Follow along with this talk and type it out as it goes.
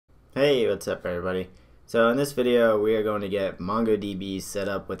Hey, what's up everybody? So in this video we are going to get MongoDB set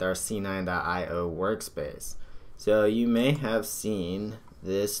up with our c9.io workspace. So you may have seen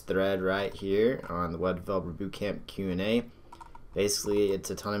this thread right here on the Web Developer Bootcamp Q&A. Basically it's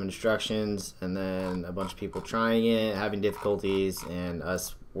a ton of instructions and then a bunch of people trying it, having difficulties, and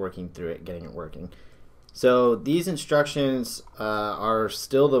us working through it, getting it working. So these instructions are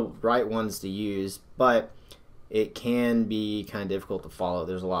still the right ones to use, but it can be kind of difficult to follow.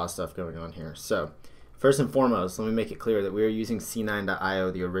 There's a lot of stuff going on here. So first and foremost, let me make it clear that we are using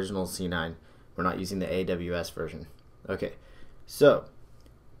c9.io, the original C9. We're not using the AWS version. Okay, so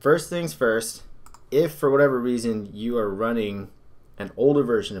first things first, if for whatever reason you are running an older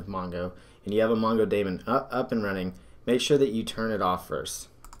version of Mongo and you have a Mongo daemon up and running, make sure that you turn it off first.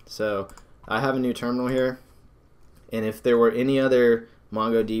 So I have a new terminal here, and if there were any other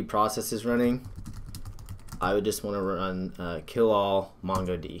MongoDB processes running, I would just want to run kill all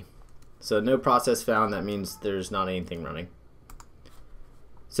MongoDB. So no process found, that means there's not anything running.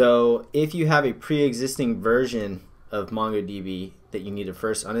 So if you have a pre-existing version of MongoDB that you need to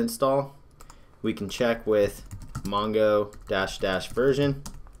first uninstall, we can check with mongo -- version.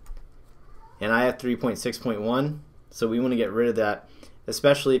 And I have 3.6.1, so we want to get rid of that,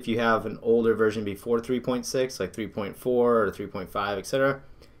 especially if you have an older version before 3.6, like 3.4 or 3.5, etc.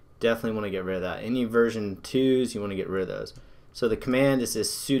 Definitely want to get rid of that. Any version 2s, you want to get rid of those. So the command is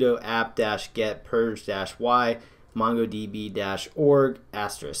this sudo apt-get purge-y mongodb-org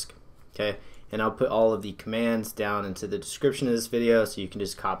 *. Okay, and I'll put all of the commands down into the description of this video so you can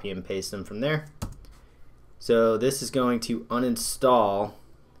just copy and paste them from there. So this is going to uninstall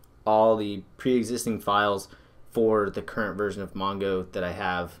all the pre-existing files for the current version of Mongo that I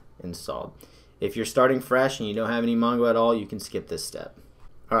have installed. If you're starting fresh and you don't have any Mongo at all, you can skip this step.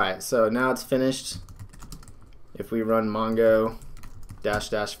 Alright, so now it's finished. If we run mongo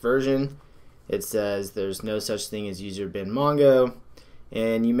 -- version, it says there's no such thing as user bin Mongo,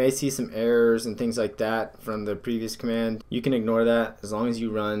 and you may see some errors and things like that from the previous command. You can ignore that as long as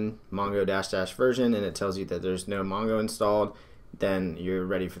you run mongo -- version and it tells you that there's no Mongo installed, then you're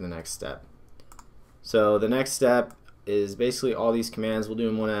ready for the next step. So the next step is basically all these commands. We'll do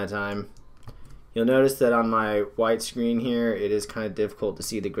them one at a time. You'll notice that on my white screen here, it is kind of difficult to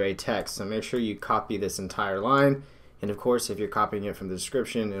see the gray text, so make sure you copy this entire line, and of course if you're copying it from the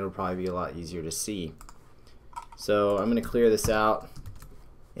description, it'll probably be a lot easier to see. So I'm going to clear this out,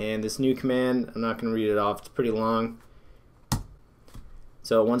 and this new command, I'm not going to read it off, it's pretty long.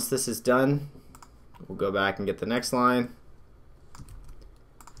 So once this is done, we'll go back and get the next line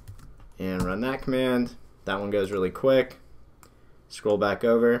and run that command. That one goes really quick. Scroll back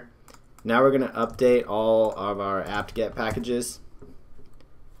over. Now we're going to update all of our apt-get packages.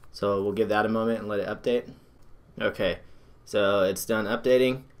 So we'll give that a moment and let it update. Okay, so it's done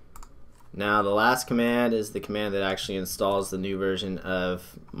updating. Now the last command is the command that actually installs the new version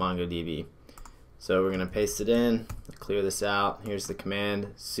of MongoDB. So we're going to paste it in, clear this out. Here's the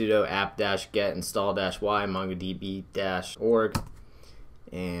command, sudo apt-get install-y mongodb-org,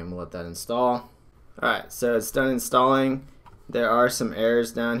 and we'll let that install. Alright, so it's done installing. There are some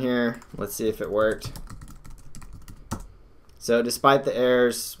errors down here. Let's see if it worked. So despite the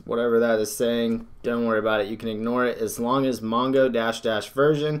errors, whatever that is saying, don't worry about it. You can ignore it as long as mongo --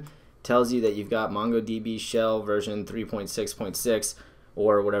 version tells you that you've got MongoDB shell version 3.6.6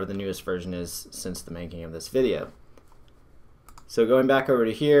 or whatever the newest version is since the making of this video. So going back over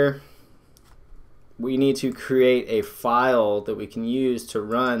to here, we need to create a file that we can use to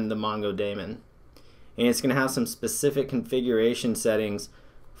run the Mongo daemon. And it's going to have some specific configuration settings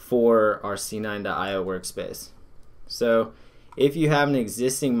for our c9.io workspace. So if you have an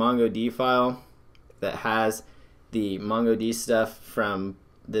existing MongoDB file that has the MongoDB stuff from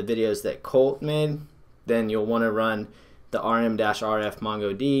the videos that Colt made, then you'll want to run the rm-rf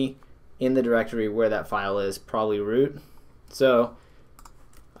MongoD in the directory where that file is, probably root. So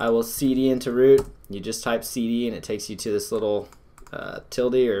I will cd into root. You just type cd and it takes you to this little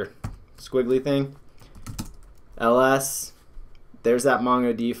tilde or squiggly thing. ls, there's that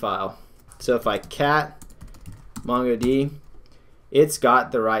MongoD file. So if I cat MongoD, it's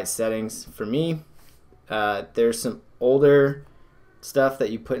got the right settings for me. There's some older stuff that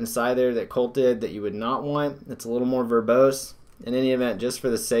you put inside there that Colt did that you would not want. It's a little more verbose. In any event, just for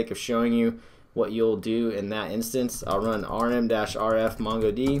the sake of showing you what you'll do in that instance, I'll run rm-rf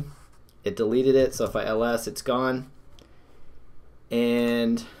MongoD. It deleted it, so if I ls, it's gone.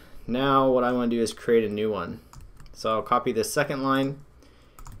 And now what I want to do is create a new one. So I'll copy this second line,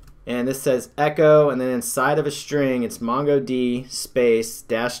 and this says echo, and then inside of a string it's MongoD space --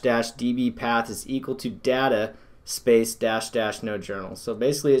 db path is equal to data space dash dash no journal. So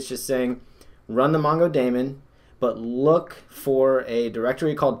basically it's just saying run the Mongo daemon, but look for a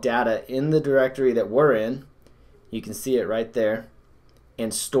directory called data in the directory that we're in. You can see it right there,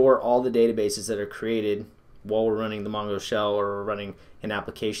 and store all the databases that are created while we're running the Mongo shell or we're running an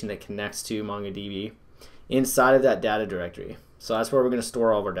application that connects to MongoDB inside of that data directory. So that's where we're going to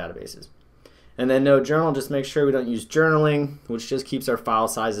store all of our databases. And then no journal, just make sure we don't use journaling, which just keeps our file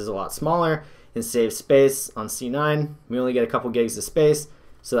sizes a lot smaller and saves space on C9. We only get a couple gigs of space,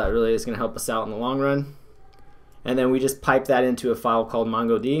 so that really is going to help us out in the long run. And then we just pipe that into a file called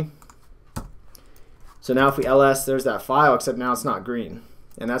MongoD. So now if we ls, there's that file, except now it's not green.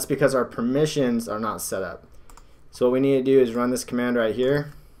 And that's because our permissions are not set up. So what we need to do is run this command right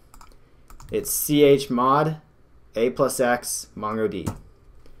here. It's chmod a+x MongoD.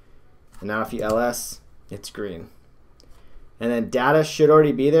 And now if you ls, it's green. And then data should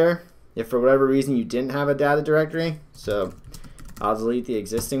already be there if for whatever reason you didn't have a data directory. So I'll delete the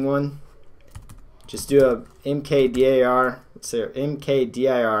existing one. Just do a mkdir, let's say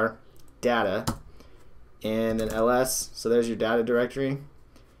mkdir data, and then ls. So there's your data directory.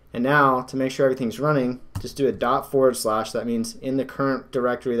 And now to make sure everything's running, just do a ./. That means in the current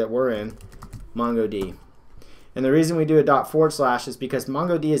directory that we're in, MongoD. And the reason we do a ./ is because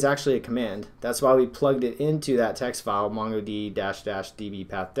MongoD is actually a command. That's why we plugged it into that text file, MongoD --db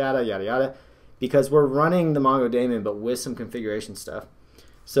path data, yada yada, because we're running the Mongo daemon but with some configuration stuff.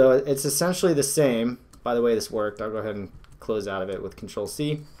 So it's essentially the same. By the way this worked, I'll go ahead and close out of it with Control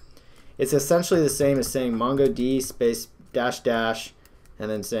C. It's essentially the same as saying MongoD space --, and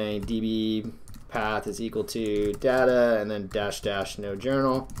then saying db path is equal to data, and then -- no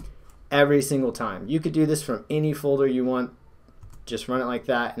journal. Every single time. You could do this from any folder you want. Just run it like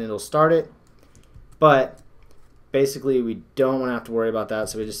that and it'll start it. But basically we don't want to have to worry about that,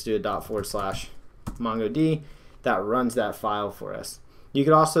 so we just do a ./ MongoD that runs that file for us. You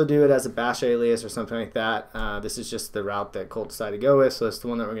could also do it as a bash alias or something like that. This is just the route that Colt decided to go with, so that's the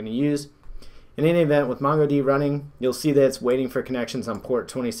one that we're going to use. In any event, with MongoD running, you'll see that it's waiting for connections on port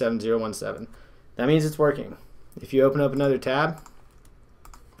 27017. That means it's working. If you open up another tab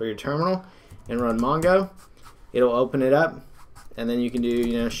for your terminal and run Mongo, it'll open it up, and then you can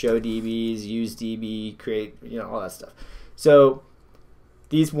do, show DBs, use DB, create, all that stuff. So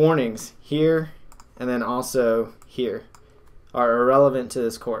these warnings here and then also here are irrelevant to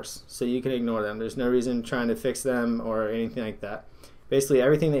this course, so you can ignore them. There's no reason trying to fix them or anything like that. Basically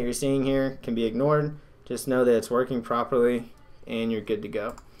everything that you're seeing here can be ignored. Just know that it's working properly and you're good to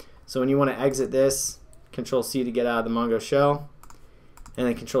go. So when you want to exit this, Control C to get out of the Mongo shell, and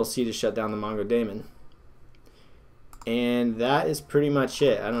then Control C to shut down the Mongo daemon. And that is pretty much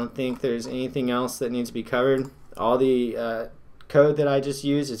it. I don't think there's anything else that needs to be covered. All the code that I just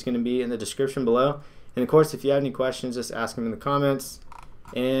used is going to be in the description below. And of course, if you have any questions, just ask them in the comments.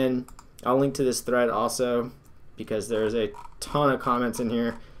 And I'll link to this thread also, because there's a ton of comments in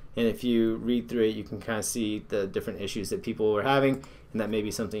here. And if you read through it, you can kind of see the different issues that people were having, and that may be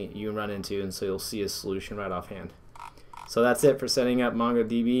something you run into, and so you'll see a solution right offhand. So that's it for setting up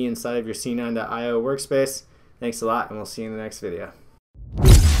MongoDB inside of your C9.io workspace. Thanks a lot, and we'll see you in the next video.